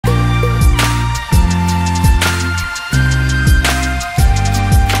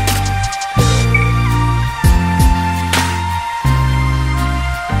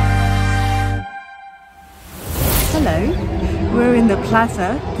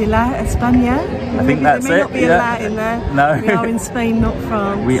Plaza de España. I think that's there may it. not be a la in there. No. We are in Spain, not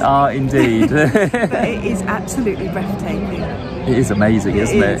France. We are indeed. But it is absolutely breathtaking. It is amazing,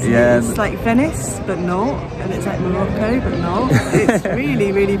 isn't it? Yeah. It's like Venice, but not. And it's like Morocco, but not. It's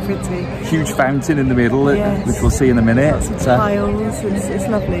really, really pretty. Huge fountain in the middle, yes. which we'll see in a minute. Lots of tiles. It's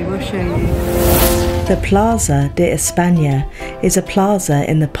lovely. We'll show you. The Plaza de España is a plaza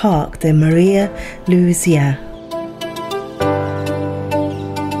in the Parc de María, Luisa.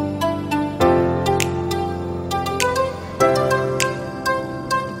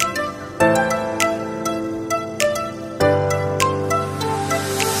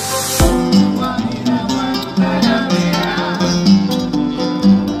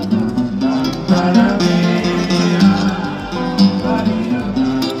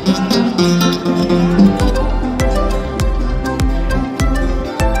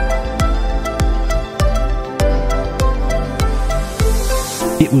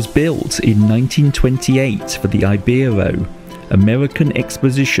 It was built in 1928 for the Ibéro, American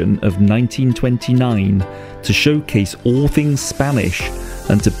Exposition of 1929, to showcase all things Spanish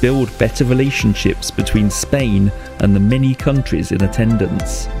and to build better relationships between Spain and the many countries in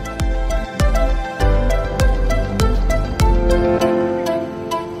attendance.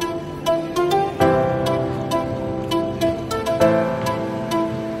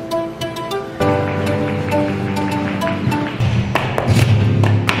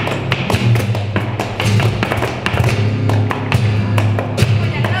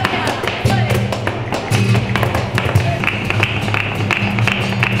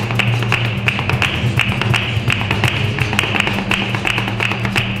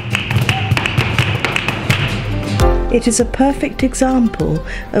 It is a perfect example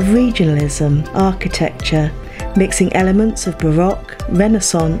of regionalism architecture, mixing elements of Baroque,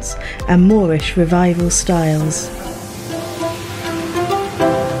 Renaissance and Moorish revival styles.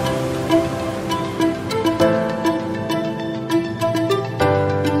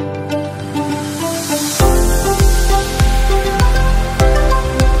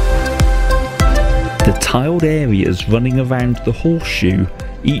 The tiled areas running around the horseshoe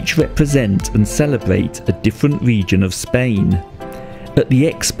each represent and celebrate a different region of Spain. At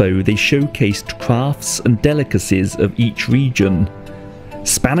the Expo they showcased crafts and delicacies of each region.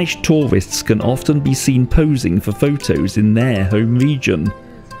 Spanish tourists can often be seen posing for photos in their home region.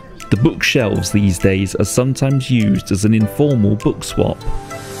 The bookshelves these days are sometimes used as an informal book swap.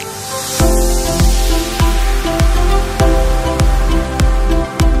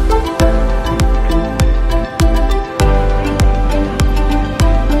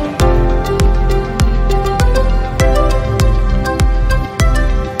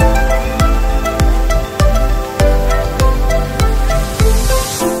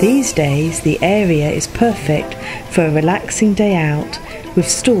 These days the area is perfect for a relaxing day out, with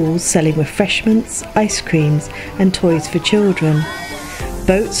stalls selling refreshments, ice creams and toys for children.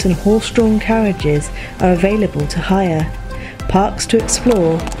 Boats and horse-drawn carriages are available to hire, parks to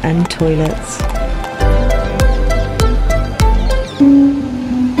explore and toilets.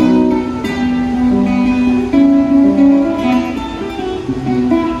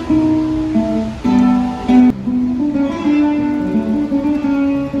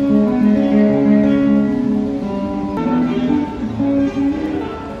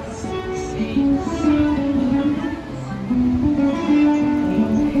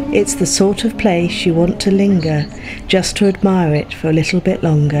 It's the sort of place you want to linger, just to admire it for a little bit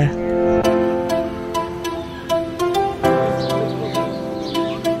longer.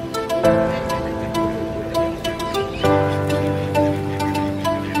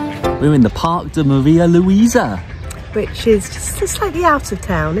 We're in the Parc de María Luisa. Which is just slightly out of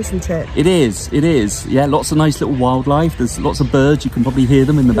town, isn't it? It is, it is. Yeah, lots of nice little wildlife. There's lots of birds, you can probably hear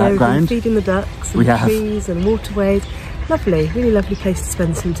them in the background. We've been feeding the ducks and trees and waterways. Lovely, really lovely place to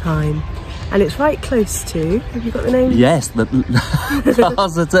spend some time. And it's right close to, have you got the name? Yes, the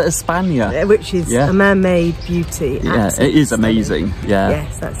Plaza de España. Which is a man-made beauty. Yeah, it is amazing, yeah.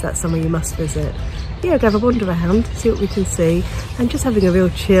 Yes, that's somewhere you must visit. Yeah, go have a wander around, see what we can see, and just having a real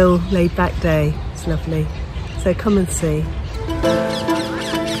chill, laid-back day. It's lovely. So come and see.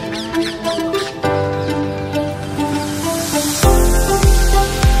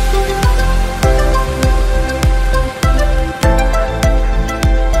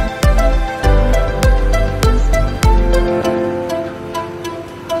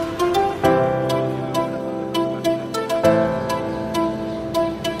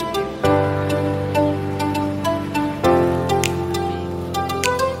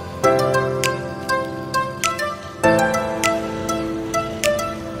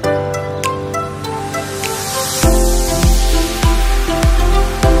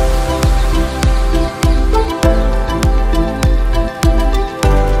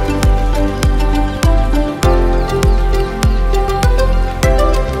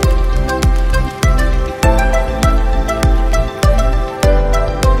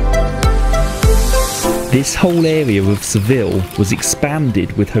 This whole area of Seville was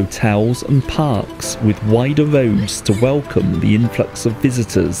expanded with hotels and parks with wider roads to welcome the influx of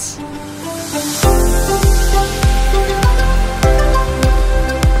visitors.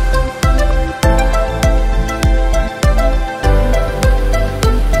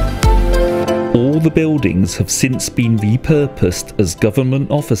 All the buildings have since been repurposed as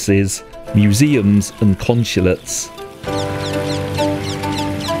government offices, museums and consulates.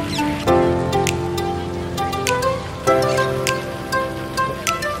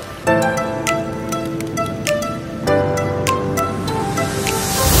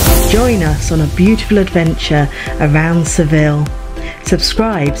 Join us on a beautiful adventure around Seville.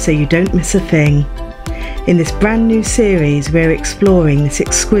 Subscribe so you don't miss a thing. In this brand new series, we're exploring this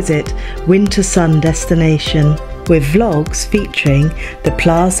exquisite winter sun destination with vlogs featuring the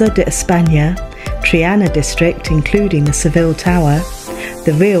Plaza de España, Triana district including the Seville Tower,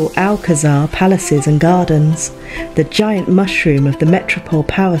 the real Alcazar palaces and gardens, the giant mushroom of the Metropole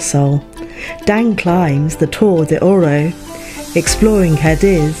parasol, Dan climbs the Tour de Oro, exploring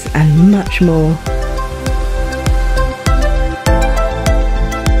Cadiz and much more.